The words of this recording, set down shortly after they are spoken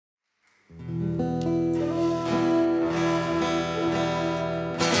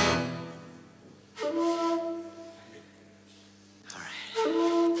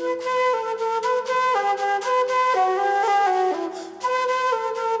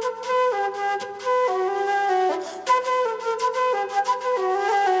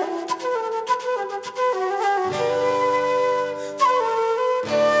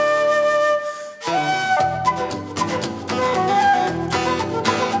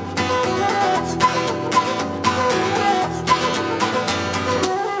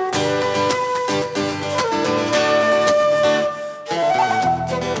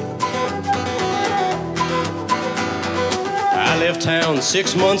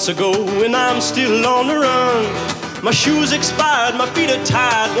6 months ago, and I'm still on the run. My shoes expired, my feet are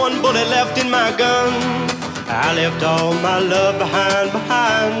tied, one bullet left in my gun. I left all my love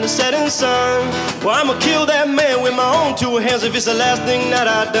behind the setting sun. Well, I'ma kill that man with my own two hands if it's the last thing that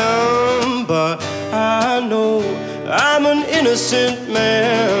I done. But I know I'm an innocent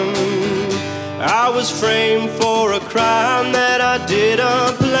man. I was framed for a crime that I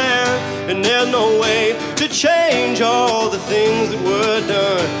didn't plan, and there's no way to change all the things that were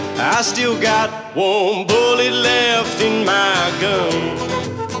done. I still got one bullet left in my gun.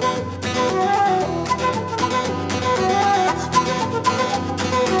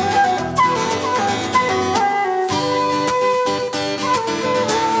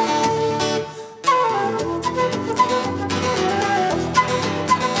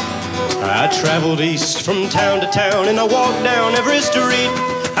 I traveled east from town to town, and I walked down every street.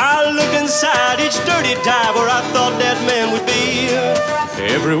 I looked inside each dirty dive where I thought that man would be.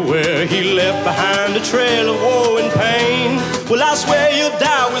 Everywhere he left behind a trail of woe and pain. Well, I swear he'll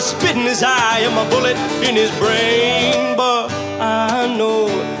die with spit in his eye and my bullet in his brain. But I know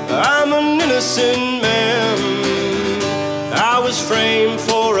I'm an innocent man. I was framed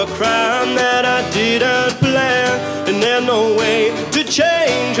for a crime that I didn't plan, and there's no way to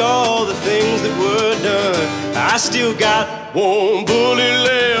change all the things that were done. I still got one bullet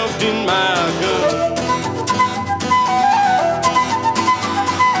left in my gun.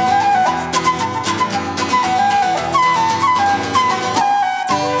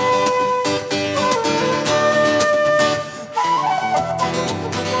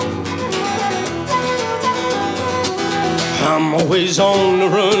 I'm always on the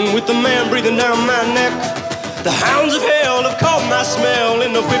run with the man breathing down my neck. The hounds of hell have caught my smell,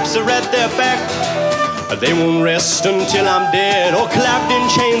 and the whips are at their back. They won't rest until I'm dead or clapped in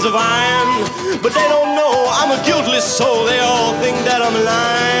chains of iron. But they don't know I'm a guiltless soul. They all think that I'm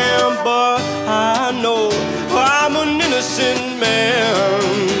lying. But I know I'm an innocent man.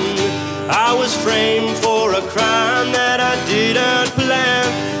 I was framed for a crime that I didn't plan,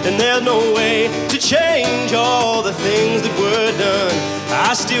 and there's no way to change all the things that were done.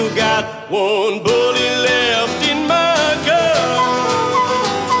 I still got one bullet left in my gun.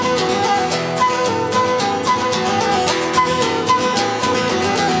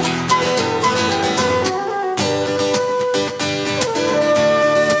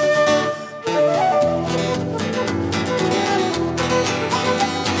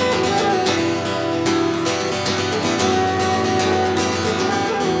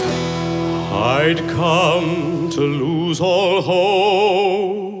 I'd come to lose all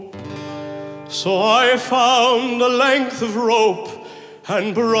hope, so I found a length of rope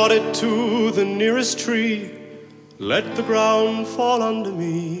and brought it to the nearest tree. Let the ground fall under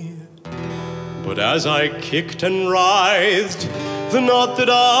me. But as I kicked and writhed, the knot that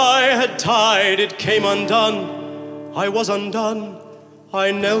I had tied, it came undone. I was undone.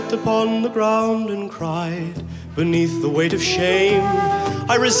 I knelt upon the ground and cried. Beneath the weight of shame,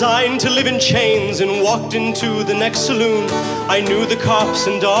 I resigned to live in chains and walked into the next saloon. I knew the cops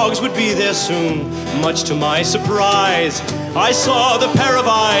and dogs would be there soon. Much to my surprise, I saw the pair of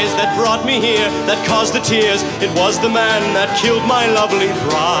eyes that brought me here, that caused the tears. It was the man that killed my lovely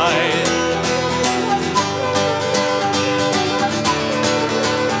bride.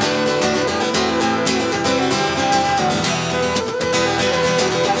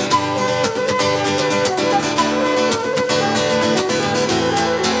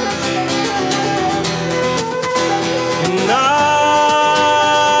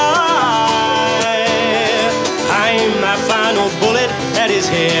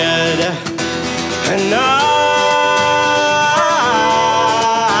 And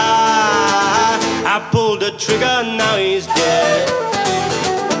I pulled the trigger, now he's dead.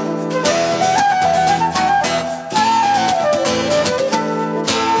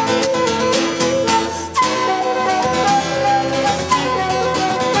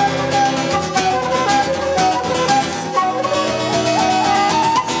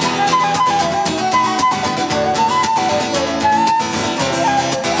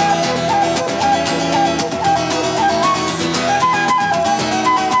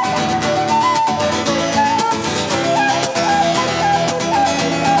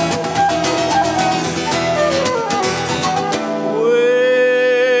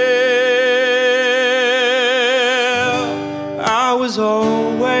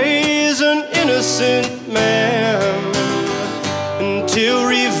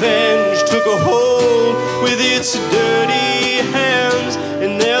 Its dirty hands,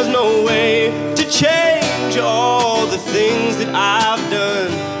 and there's no way to change all the things that I've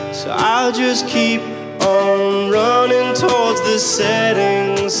done. So I'll just keep on running towards the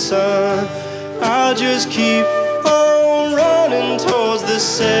setting sun. I'll just keep on running towards the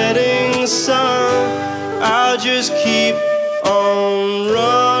setting sun. I'll just keep on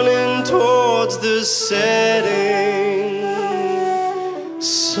running towards the setting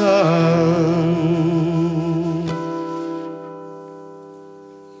sun.